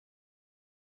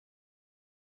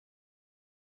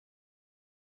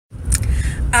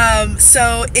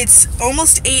So it's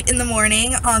almost 8 in the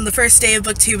morning on the first day of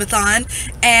Booktube-A-Thon,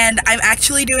 and I'm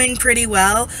actually doing pretty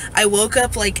well. I woke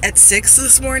up like at 6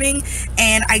 this morning,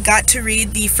 and I got to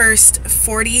read the first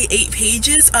 48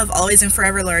 pages of Always and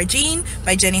Forever Laura Jean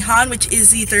by Jenny Han, which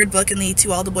is the third book in the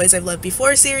To All the Boys I've Loved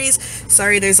Before series.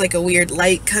 Sorry, there's like a weird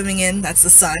light coming in. That's the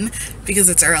sun, because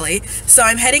it's early. So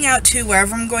I'm heading out to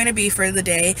wherever I'm going to be for the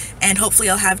day, and hopefully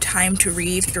I'll have time to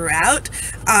read throughout.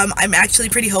 I'm actually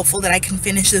pretty hopeful that I can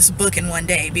finish this book in one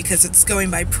day because it's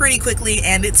going by pretty quickly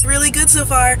and it's really good so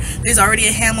far. There's already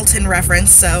a Hamilton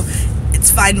reference, so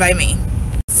it's fine by me.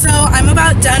 So I'm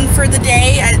about done for the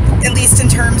day, at least in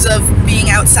terms of being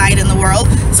outside in the world.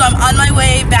 So I'm on my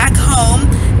way back home,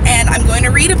 and I'm going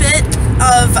to read a bit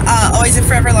of Always and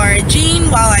Forever Laura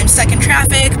Jean while I'm stuck in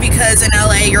traffic, because in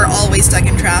LA you're always stuck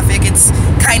in traffic. It's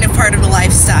kind of part of the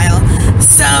lifestyle.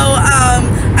 So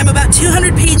I'm about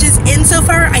 200 pages in so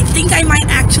far. I think I might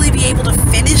actually be able to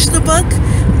finish the book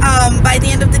by the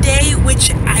end of the day,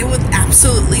 which I would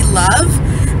absolutely love.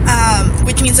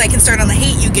 Which means I can start on The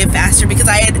Hate U Give faster, because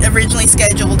I had originally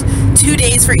scheduled 2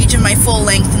 days for each of my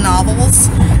full-length novels.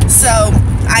 So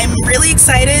I'm really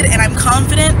excited and I'm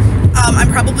confident.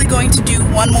 I'm probably going to do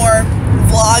one more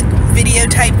vlog video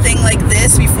type thing like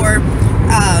this before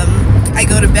I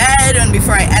go to bed and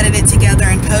before I edit it together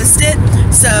and post it.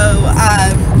 So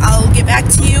I'll get back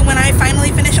to you when I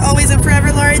finally finish Always and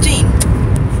Forever Laura Jean.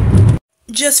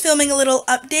 Just filming a little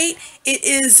update. It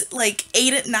is like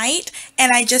 8 at night,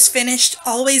 and I just finished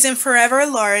Always and Forever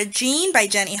Laura Jean by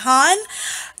Jenny Han.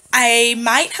 I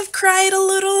might have cried a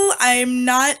little. I'm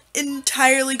not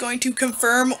entirely going to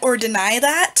confirm or deny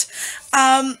that.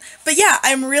 But yeah,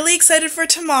 I'm really excited for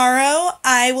tomorrow.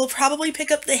 I will probably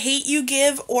pick up The Hate U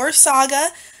Give or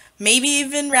Saga, maybe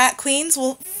even Rat Queens.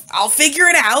 I'll figure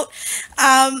it out.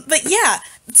 But yeah,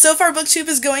 so far Booktube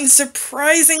is going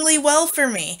surprisingly well for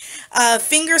me.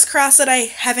 Fingers crossed that I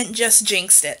haven't just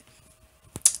jinxed it.